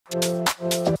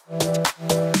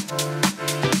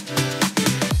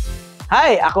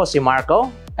Hi, ako si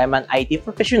Marco. I'm an IT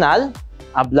professional,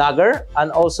 a blogger, and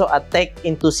also a tech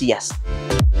enthusiast.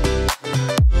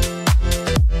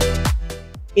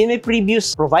 In my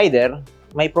previous provider,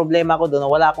 may problema ako doon na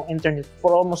wala akong internet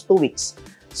for almost 2 weeks.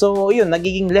 So yun,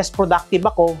 nagiging less productive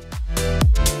ako.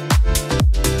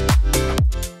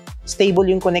 Stable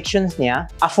yung connections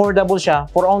niya, affordable siya.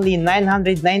 For only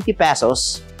 990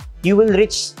 pesos, you will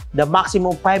reach the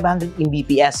maximum 500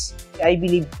 Mbps. I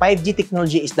believe 5G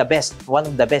technology is the best, one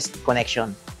of the best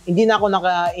connection. Hindi na ako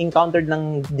naka-encountered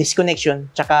ng disconnection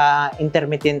tsaka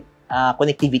intermittent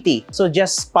connectivity. So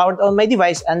just powered on my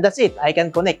device and that's it. I can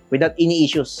connect without any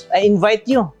issues. I invite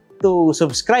you to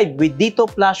subscribe with Dito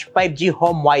Plus 5G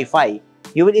Home Wi-Fi.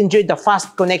 You will enjoy the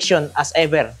fast connection as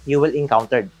ever you will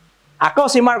encounter. Ako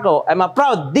si Marco. I'm a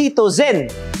proud Dito Zen.